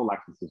file for our own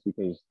licenses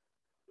because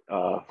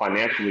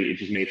financially it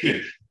just made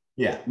sense.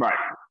 Yeah, right.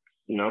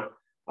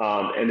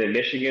 And then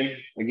Michigan,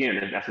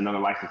 again, that's another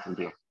licensing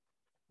deal.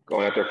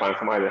 Going out there, find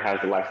somebody that has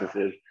the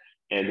licenses,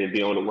 and then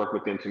be able to work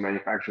with them to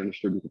manufacture and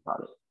distribute the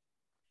product.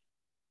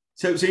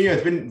 So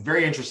it's been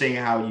very interesting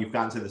how you've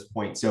gotten to this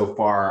point so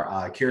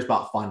far. Curious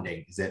about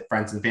funding. Is it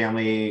friends and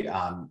family?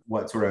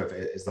 What sort of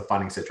is the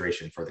funding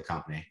situation for the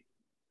company?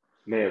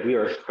 Man, we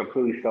are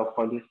completely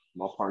self-funded.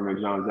 My partner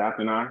John Zapp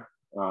and I.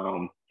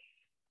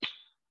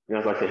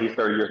 As I said, he's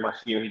 30 years my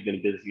senior. He's been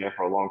in business again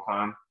for a long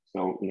time.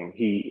 So,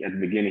 he, at the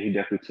beginning, he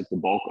definitely took the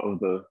bulk of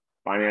the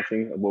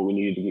financing of what we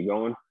needed to get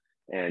going.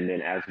 And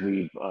then as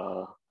we've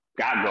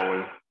got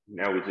going,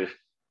 now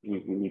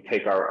we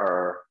take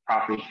our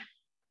profits,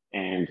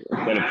 and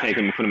instead of taking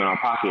them and putting them in our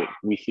pocket,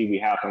 we see we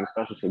have something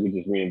special, so we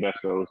just reinvest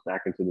those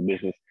back into the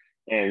business.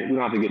 And we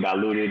don't have to get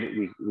diluted.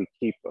 We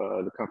keep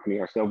the company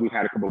ourselves. We've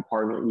had a couple of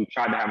partners. We've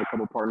tried to have a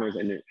couple of partners,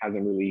 and it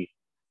hasn't really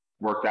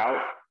worked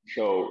out.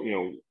 So,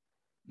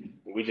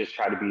 we just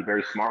try to be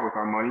very smart with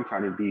our money,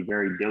 try to be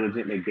very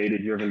diligent, make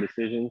data-driven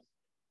decisions.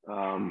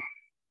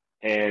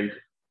 And,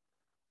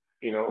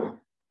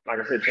 like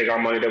I said, take our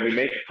money that we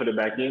make, put it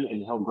back in,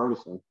 and help grow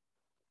this thing.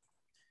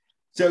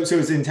 So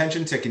is the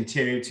intention to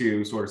continue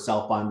to sort of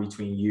self-fund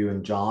between you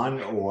and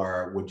John,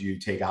 or would you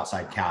take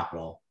outside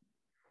capital?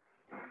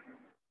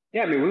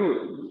 Yeah, I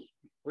mean,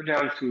 we're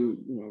down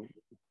to,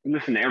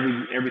 listen to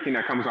everything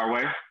that comes our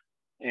way,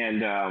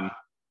 and,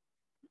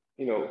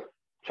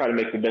 try to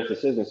make the best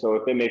decision. So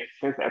if it makes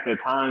sense at the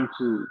time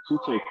to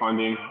take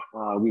funding,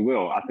 we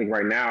will. I think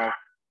right now,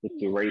 with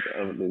the rate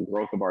of the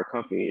growth of our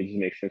company, it just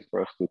makes sense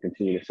for us to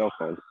continue to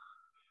self-fund.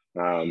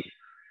 But,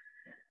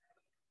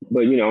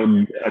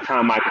 a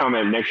time might come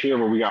at next year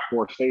where we got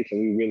 4 states and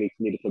we really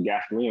need to put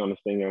gasoline on this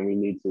thing, and we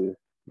need to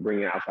bring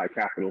in outside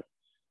capital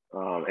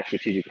and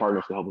strategic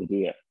partners to help us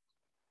do that.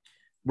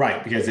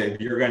 Right, because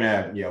if you're going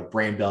to,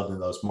 brand build in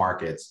those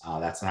markets,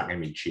 that's not going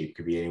to be cheap. It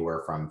could be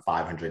anywhere from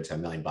 $500 to $1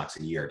 million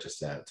a year just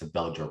to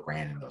build your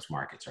brand in those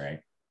markets, right?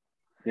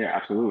 Yeah,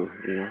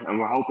 absolutely. And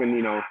we're hoping,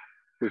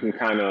 we can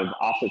kind of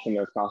offset some of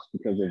those costs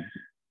because of,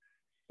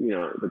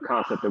 the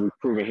concept that we've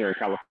proven here in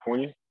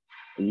California,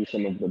 and use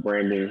some of the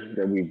branding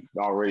that we've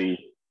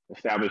already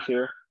established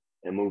here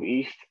and move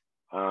east.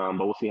 But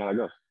we'll see how that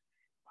goes.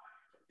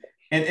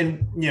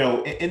 And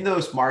in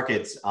those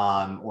markets,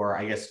 or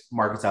I guess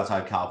markets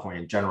outside of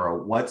California in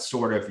general, what's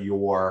sort of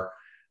your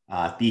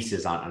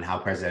thesis on how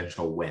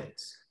presidential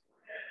wins?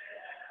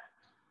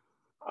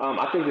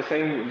 I think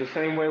the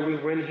same way we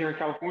win here in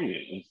California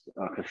is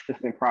a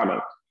consistent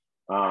product.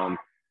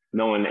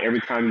 Knowing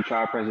every time you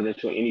try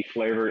presidential, any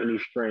flavor, any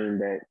strain,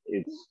 that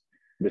it's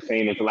the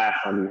same as the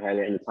last time you had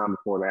it and the time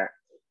before that.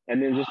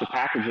 And then just the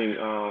packaging,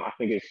 I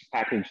think it's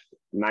packaged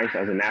nice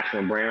as a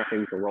national brand. I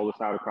think we can roll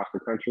this out across the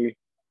country.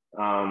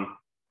 I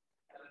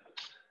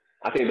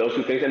think those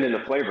 2 things, and then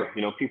the flavor.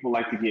 People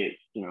like to get,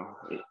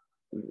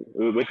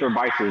 with their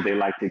vices, they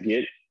like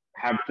to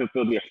have to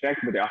feel the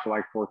effect, but they also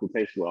like for it to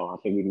taste well. I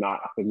think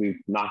we've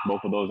knocked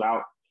both of those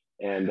out,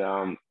 and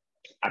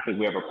I think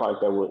we have a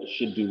product that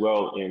should do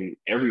well in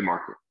every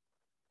market.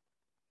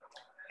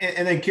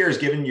 And then, curious,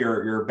 given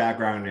your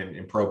background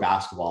in pro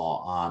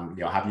basketball,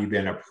 have you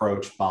been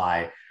approached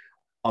by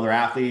other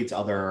athletes,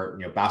 other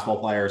basketball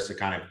players to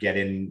kind of get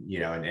in,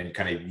 and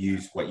kind of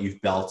use what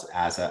you've built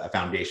as a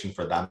foundation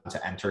for them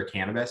to enter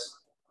cannabis?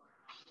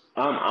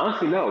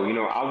 Honestly, no.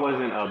 I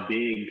wasn't a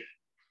big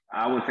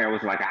I wouldn't say I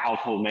was like a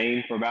household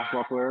name for a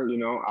basketball player. You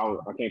know,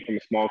 I came from a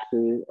small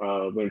school,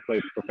 when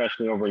played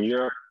professionally over in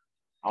Europe.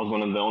 I was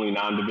one of the only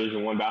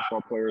non-Division One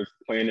basketball players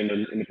playing in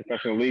the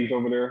professional leagues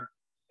over there.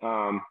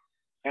 Um,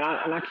 and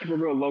I keep a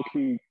real low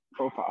key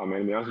profile,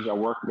 man. To be honest with you, I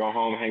work, go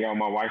home, hang out with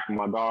my wife and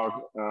my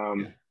dog.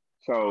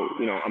 So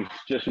you know, I'm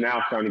just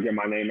now starting to get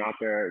my name out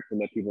there to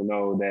let people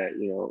know that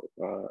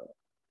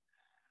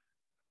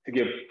to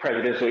give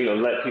presidential,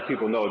 let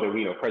people know that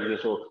we,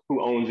 presidential,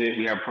 who owns it,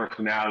 we have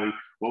personality,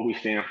 what we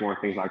stand for, and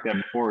things like that.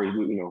 Before,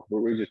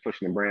 we're just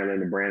pushing the brand, and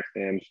the brand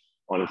stands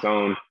on its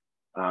own,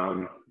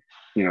 and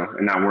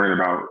not worrying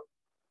about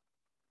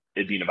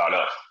it being about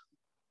us.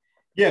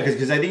 Yeah,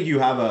 because I think you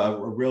have a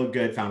real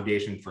good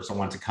foundation for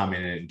someone to come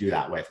in and do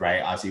that with,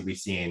 right? Obviously, we've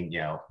seen,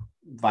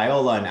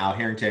 Viola and Al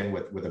Harrington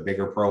with a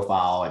bigger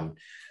profile, and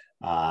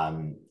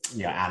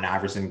Allen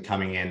Iverson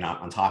coming in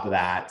on top of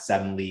that,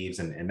 Seven Leaves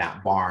and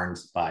Matt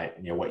Barnes. But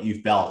what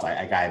you've built,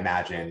 I gotta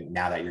imagine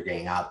now that you're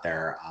getting out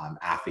there,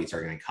 athletes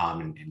are going to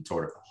come and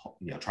sort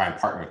of try and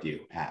partner with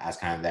you as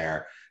kind of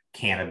their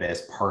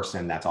cannabis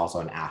person that's also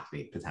an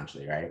athlete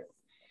potentially, right?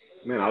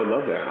 Man, I would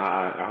love that.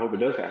 I hope it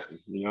does happen.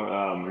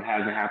 It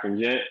hasn't happened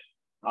yet.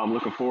 I'm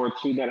looking forward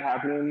to that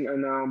happening,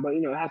 but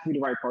it has to be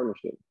the right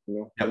partnership.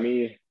 For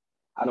me,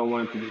 I don't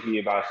want it to just be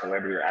about a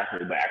celebrity or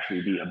athlete, but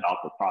actually be about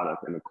the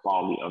product and the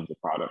quality of the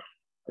product,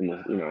 and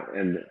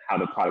and how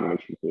the product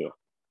makes you feel.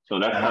 So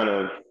that's kind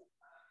of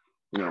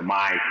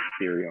my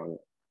theory on it.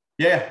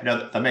 Yeah,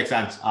 no, that makes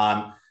sense.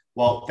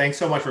 Well, thanks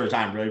so much for the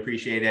time. Really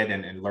appreciate it,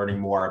 and learning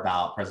more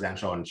about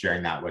Presidential and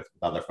sharing that with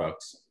other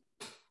folks.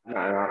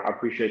 I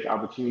appreciate the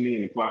opportunity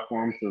and the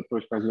platform to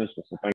push Presidential. So thank you.